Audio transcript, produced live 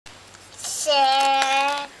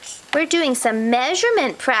We're doing some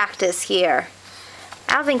measurement practice here.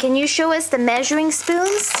 Alvin, can you show us the measuring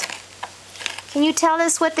spoons? Can you tell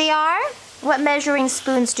us what they are? What measuring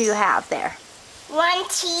spoons do you have there? 1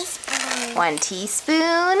 teaspoon. 1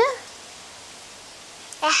 teaspoon.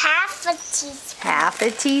 A half a teaspoon. Half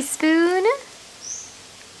a teaspoon.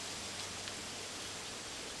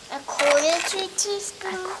 A quarter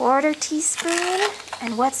teaspoon. A quarter teaspoon.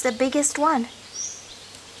 And what's the biggest one?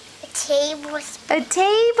 A tablespoon. A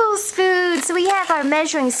tablespoon. So we have our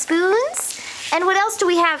measuring spoons. And what else do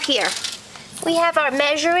we have here? We have our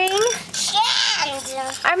measuring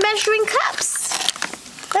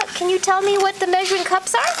cups. Look, can you tell me what the measuring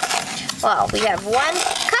cups are? Well, we have 1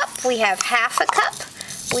 cup, we have half a cup,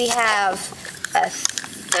 we have a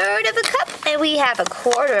third of a cup, and we have a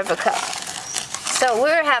quarter of a cup. So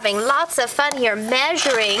we're having lots of fun here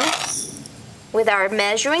measuring with our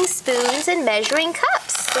measuring spoons and measuring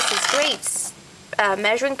cups. This is great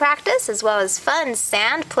measuring practice as well as fun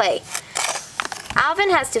sand play.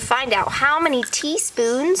 Alvin has to find out how many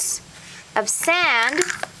teaspoons of sand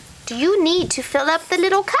do you need to fill up the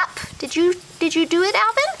little cup. Did you do it,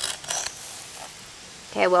 Alvin?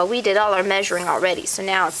 Okay, well, we did all our measuring already, so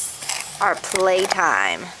now it's our play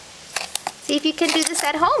time. See if you can do this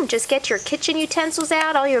at home. Just get your kitchen utensils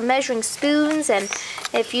out, all your measuring spoons, and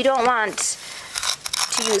if you don't want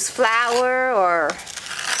to use flour or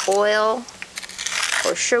oil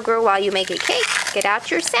or sugar while you make a cake, get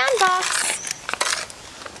out your sandbox.